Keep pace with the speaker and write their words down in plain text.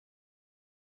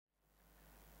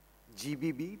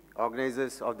GBB,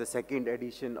 organizers of the second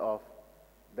edition of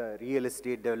the Real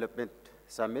Estate Development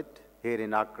Summit here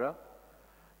in Accra,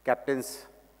 captains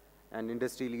and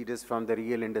industry leaders from the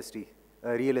real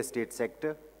estate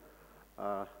sector,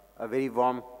 a very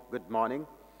warm good morning.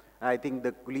 I think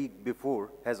the colleague before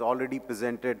has already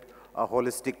presented a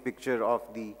holistic picture of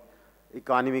the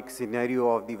economic scenario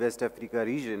of the West Africa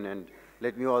region, and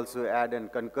let me also add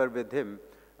and concur with him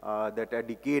that a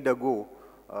decade ago,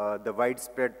 the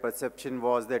widespread perception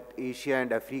was that Asia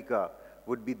and Africa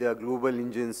would be the global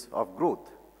engines of growth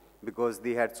because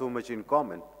they had so much in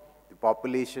common. The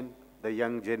population, the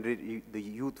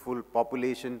youthful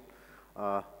population,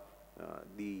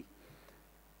 the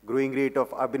growing rate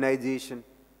of urbanization,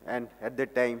 and at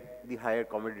that time, the higher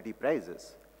commodity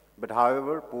prices. But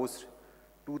however,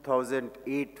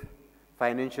 post-2008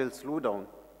 financial slowdown,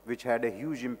 which had a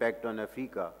huge impact on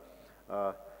Africa,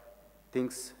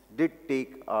 things did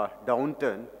take a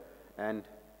downturn, and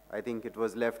I think it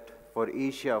was left for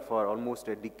Asia for almost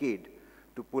a decade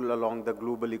to pull along the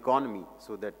global economy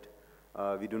so that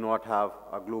we do not have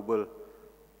a global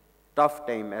tough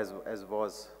time as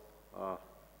was a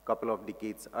couple of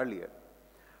decades earlier.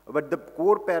 But the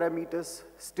core parameters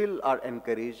still are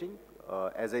encouraging.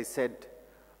 As I said,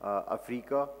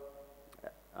 Africa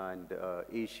and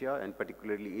Asia, and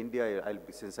particularly India,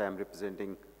 since I am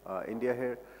representing India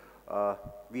here,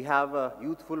 we have a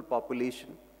youthful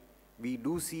population. We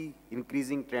do see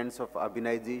increasing trends of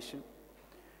urbanization.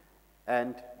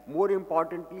 And more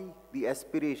importantly, the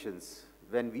aspirations.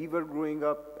 When we were growing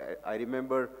up, I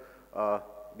remember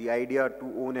the idea to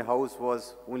own a house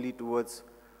was only towards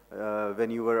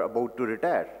when you were about to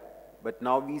retire. But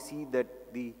now we see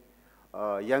that the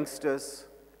youngsters,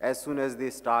 as soon as they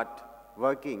start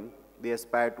working, they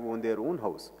aspire to own their own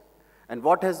house. And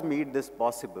what has made this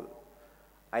possible?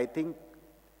 I think,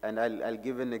 and I'll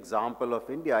give an example of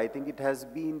India, I think it has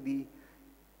been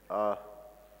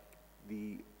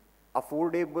the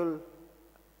affordable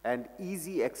and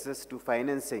easy access to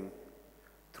financing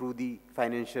through the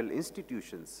financial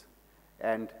institutions,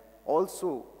 and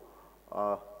also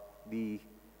the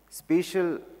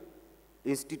special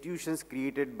institutions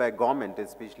created by government,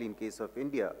 especially in case of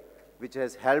India, which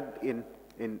has helped in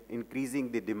increasing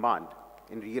the demand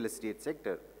in real estate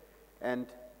sector. And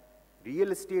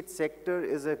real estate sector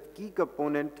is a key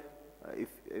component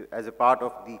as a part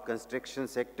of the construction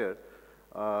sector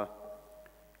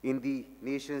in the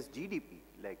nation's GDP.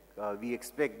 Like we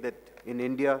expect that in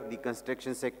India, the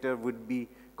construction sector would be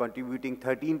contributing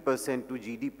 13% to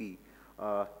GDP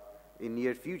in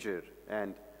near future.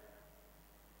 And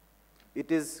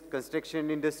it is construction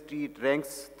industry, it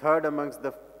ranks third amongst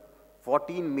the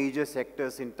 14 major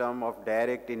sectors in terms of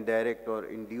direct, indirect, or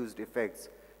induced effects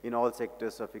in all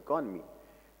sectors of economy.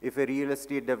 If a real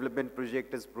estate development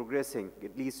project is progressing,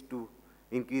 it leads to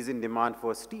increase in demand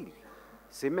for steel,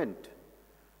 cement,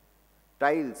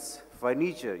 tiles,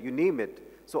 furniture, you name it.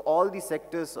 So all the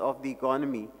sectors of the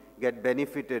economy get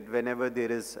benefited whenever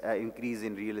there is an increase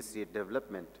in real estate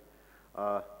development.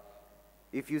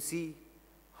 If you see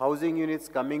housing units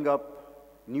coming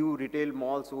up, new retail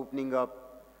malls opening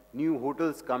up, new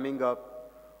hotels coming up,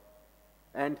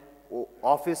 and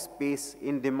office space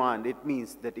in demand, it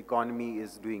means that economy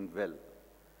is doing well.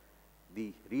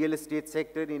 The real estate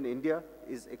sector in India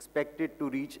is expected to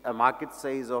reach a market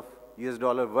size of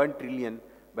 $1 trillion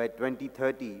by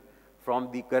 2030 from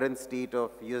the current state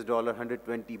of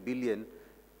 $120 billion,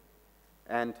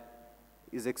 and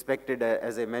is expected,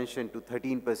 as I mentioned, to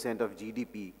 13% of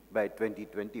GDP by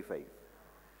 2025.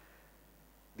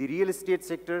 The real estate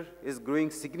sector is growing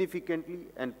significantly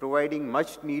and providing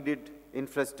much needed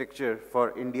infrastructure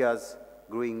for India's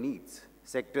growing needs.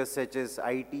 Sectors such as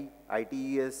IT,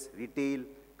 ITES, retail,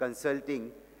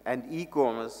 consulting, and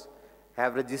e-commerce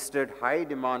have registered high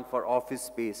demand for office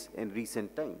space in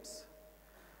recent times.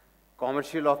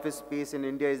 Commercial office space in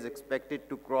India is expected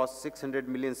to cross 600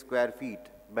 million square feet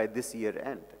by this year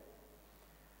end.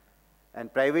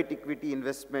 And private equity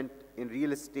investment in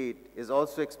real estate is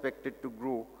also expected to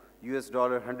grow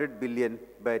 $100 billion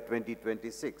by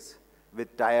 2026,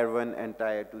 with Tier 1 and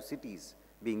Tier 2 cities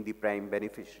being the prime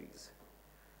beneficiaries.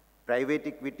 Private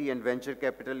equity and venture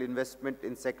capital investment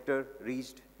in sector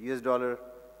reached $3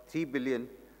 billion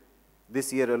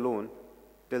this year alone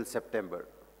till September.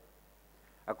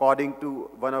 According to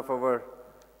one of our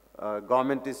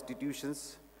government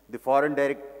institutions, the foreign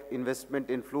direct investment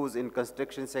inflows in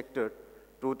construction sector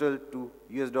total to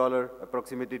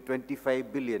approximately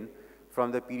 $25 billion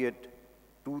from the period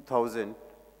 2000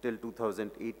 till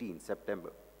 2018,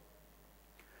 September.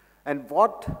 And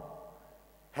what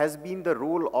has been the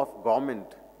role of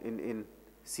government in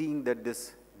seeing that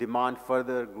this demand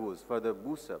further grows, further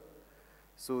boosts up.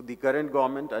 So the current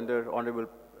government under Honorable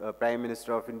Prime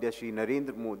Minister of India, Shri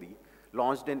Narendra Modi,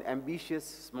 launched an ambitious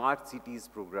smart cities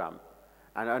program.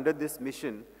 And under this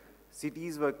mission,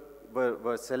 cities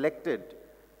were selected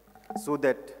so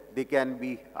that they can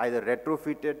be either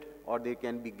retrofitted or they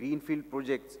can be greenfield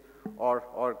projects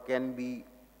or can be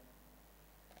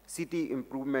city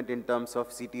improvement in terms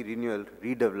of city renewal,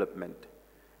 redevelopment.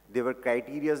 There were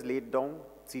criteria laid down,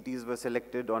 cities were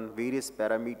selected on various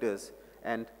parameters,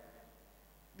 and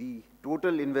the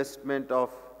total investment of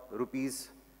rupees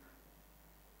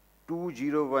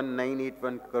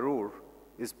 201,981 crore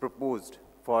is proposed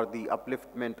for the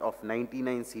upliftment of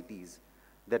 99 cities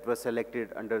that were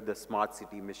selected under the Smart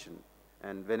City mission.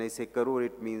 And when I say crore,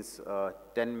 it means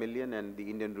 10 million, and the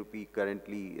Indian rupee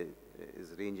currently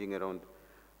is ranging around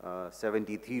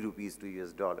 73 rupees to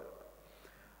US dollar.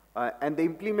 And the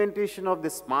implementation of the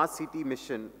Smart City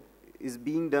mission is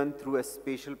being done through a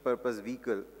special purpose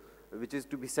vehicle, which is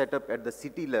to be set up at the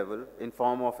city level in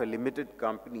form of a limited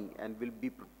company and will be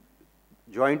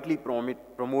jointly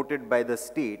promoted by the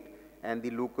state and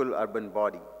the local urban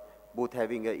body, both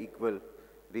having an equal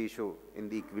ratio in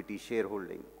the equity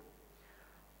shareholding.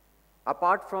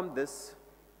 Apart from this,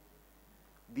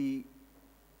 the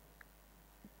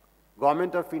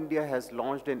Government of India has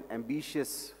launched an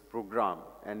ambitious program,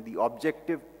 and the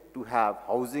objective to have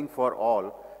housing for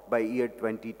all by year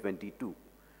 2022.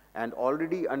 And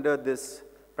already under this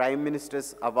Prime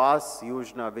Minister's Awas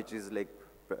Yojana, which is like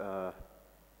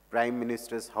Prime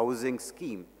Minister's housing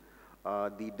scheme,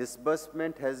 the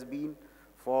disbursement has been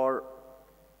for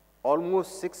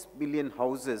almost 6 billion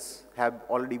houses have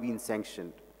already been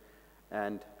sanctioned.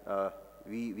 And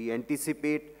we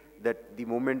anticipate that the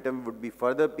momentum would be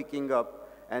further picking up,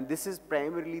 and this is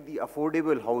primarily the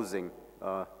affordable housing,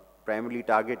 primarily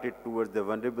targeted towards the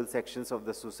vulnerable sections of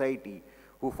the society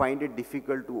who find it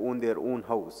difficult to own their own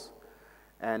house.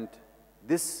 And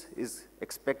this is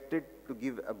expected to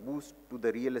give a boost to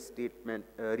the real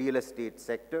estate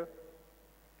sector.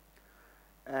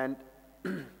 And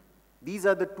these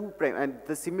are the two and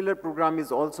the similar program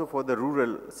is also for the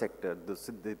rural sector.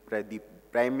 The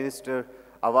Prime Minister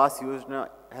Awas Yojana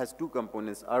has two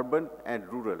components, urban and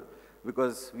rural,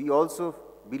 because we also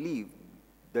believe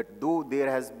that though there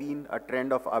has been a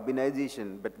trend of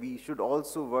urbanization, but we should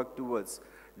also work towards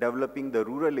developing the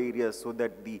rural areas so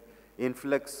that the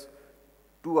influx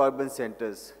to urban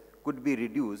centers could be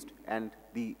reduced and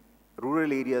the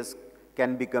rural areas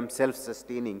can become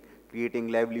self-sustaining, creating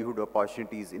livelihood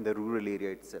opportunities in the rural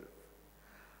area itself.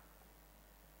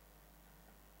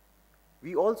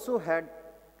 We also had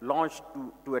launched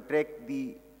to attract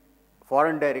the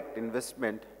foreign direct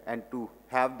investment and to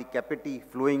have the capital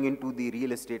flowing into the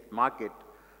real estate market.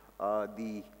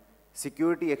 The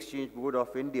Security Exchange Board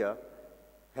of India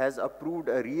has approved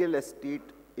a real estate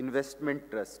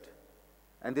investment trust.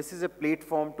 And this is a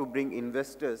platform to bring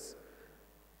investors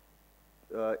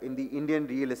in the Indian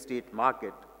real estate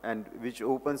market, and which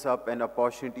opens up an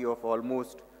opportunity of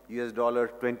almost US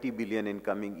 $20 billion in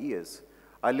coming years.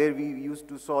 Earlier, we used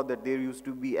to saw that there used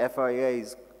to be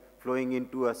FIIs flowing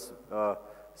into a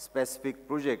specific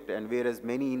project, and whereas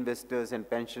many investors and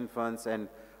pension funds and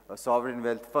sovereign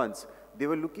wealth funds, they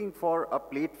were looking for a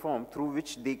platform through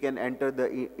which they can enter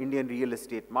the Indian real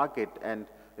estate market, and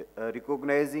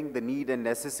recognizing the need and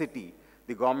necessity,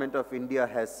 the Government of India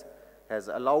has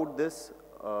allowed this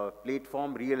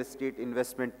platform real estate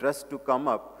investment trust to come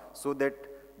up so that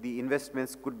the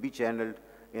investments could be channeled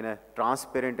in a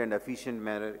transparent and efficient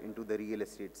manner into the real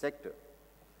estate sector.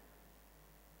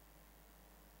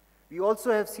 We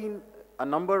also have seen a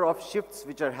number of shifts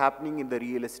which are happening in the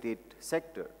real estate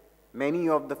sector. Many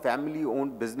of the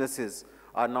family-owned businesses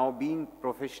are now being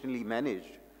professionally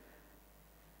managed.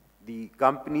 The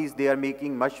companies, they are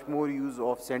making much more use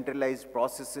of centralized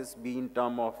processes, be in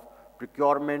terms of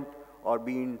procurement or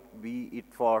be it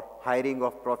for hiring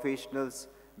of professionals,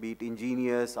 be it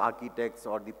engineers, architects,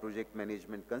 or the project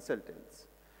management consultants.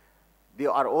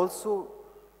 There are also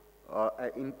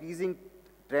an increasing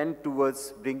trend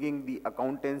towards bringing the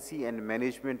accountancy and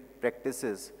management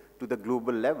practices to the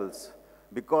global levels,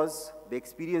 because the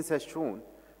experience has shown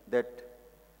that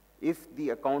if the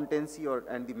accountancy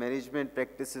and the management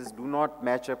practices do not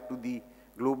match up to the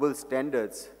global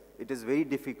standards, it is very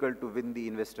difficult to win the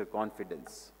investor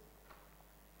confidence.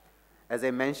 As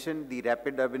I mentioned, the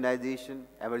rapid urbanization,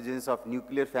 emergence of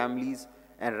nuclear families,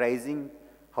 and rising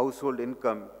household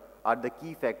income are the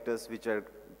key factors which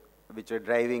are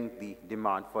driving the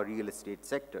demand for real estate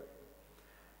sector.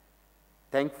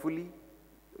 Thankfully,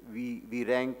 we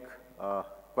rank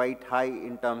quite high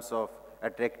in terms of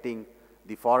attracting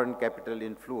the foreign capital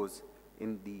inflows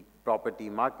in the property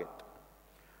market.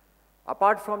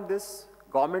 Apart from this,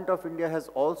 Government of India has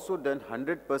also done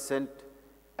 100%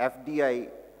 FDI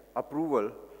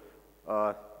approval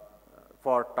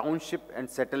for township and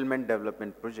settlement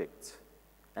development projects.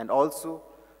 And also,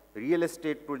 real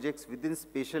estate projects within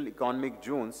special economic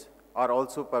zones are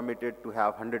also permitted to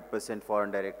have 100%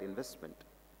 foreign direct investment.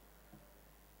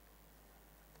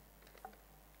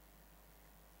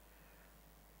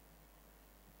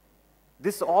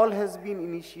 This all has been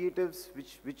initiatives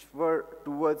which were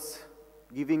towards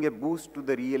giving a boost to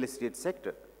the real estate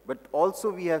sector. But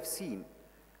also we have seen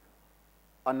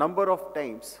a number of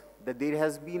times that there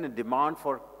has been a demand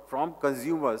from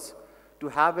consumers to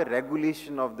have a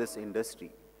regulation of this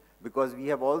industry. Because we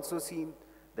have also seen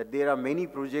that there are many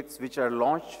projects which are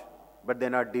launched but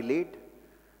then are delayed.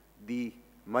 The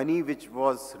money which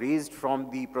was raised from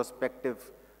the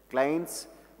prospective clients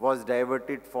was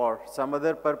diverted for some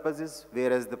other purposes,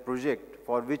 whereas the project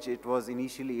for which it was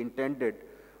initially intended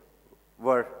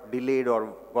were delayed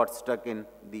or got stuck in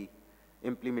the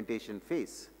implementation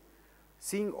phase.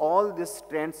 Seeing all these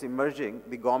trends emerging,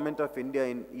 the Government of India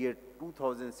in year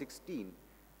 2016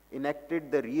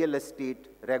 enacted the Real Estate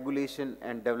Regulation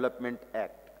and Development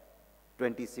Act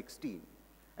 2016.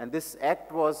 And this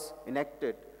act was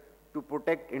enacted to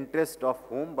protect interest of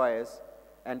home buyers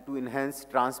and to enhance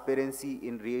transparency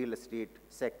in real estate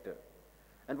sector.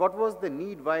 And what was the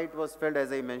need, why it was felt,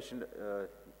 as I mentioned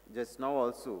just now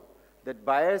also, that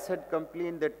buyers had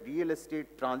complained that real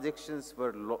estate transactions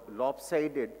were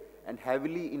lopsided and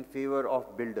heavily in favor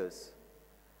of builders.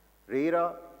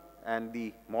 RERA and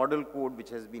the model code which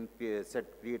has been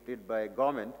created by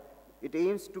government, it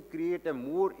aims to create a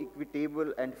more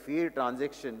equitable and fair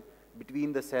transaction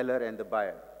between the seller and the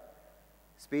buyer,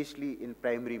 especially in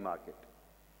primary market.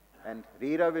 And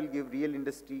RERA will give real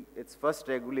industry its first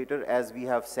regulator, as we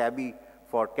have SABI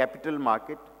for capital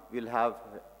market. We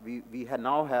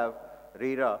now have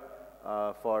RERA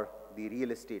for the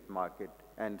real estate market.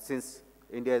 And since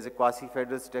India is a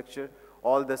quasi-federal structure,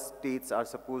 all the states are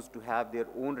supposed to have their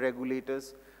own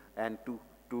regulators and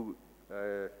to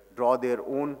draw their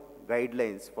own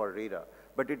guidelines for RERA.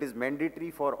 But it is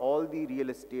mandatory for all the real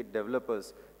estate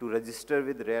developers to register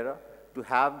with RERA, to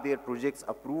have their projects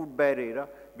approved by RERA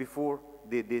before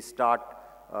they start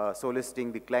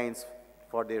soliciting the clients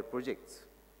for their projects.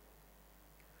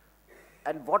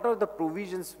 And what are the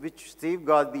provisions which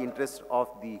safeguard the interest of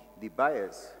the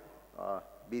buyers?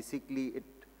 Basically,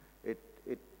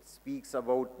 it speaks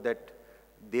about that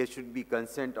there should be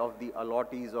consent of the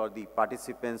allottees or the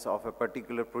participants of a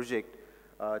particular project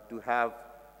to have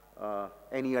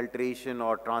any alteration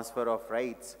or transfer of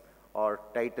rights or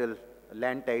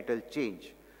land title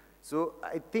change. So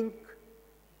I think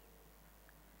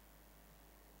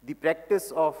the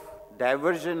practice of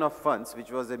diversion of funds,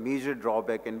 which was a major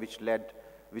drawback and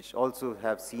which also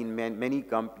have seen many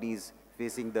companies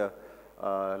facing the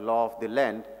law of the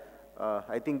land,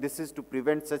 I think this is to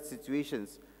prevent such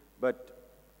situations. But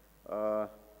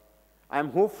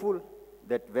I'm hopeful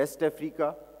that West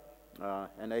Africa,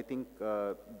 and I think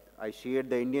I shared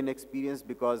the Indian experience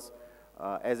because,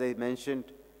 as I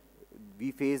mentioned,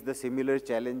 we face the similar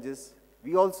challenges.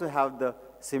 We also have the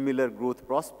similar growth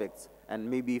prospects, and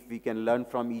maybe if we can learn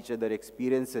from each other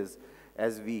experiences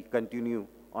as we continue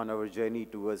on our journey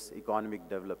towards economic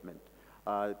development.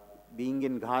 Being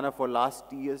in Ghana for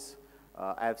last years,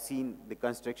 I have seen the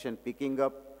construction picking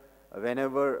up.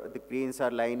 Whenever the cranes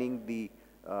are lining the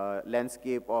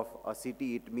landscape of a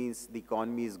city, it means the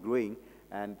economy is growing,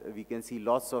 and we can see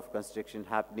lots of construction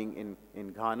happening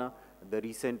in Ghana. The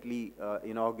recently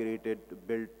inaugurated,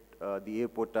 built the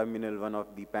airport terminal, one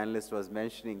of the panelists was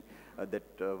mentioning that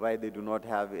why they do not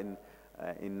have in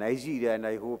Nigeria, and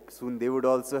I hope soon they would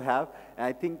also have. And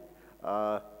I think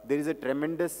there is a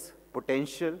tremendous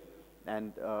potential,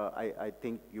 and I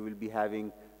think you will be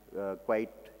having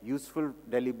quite useful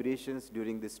deliberations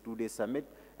during this two-day summit,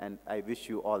 and I wish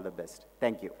you all the best.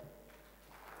 Thank you.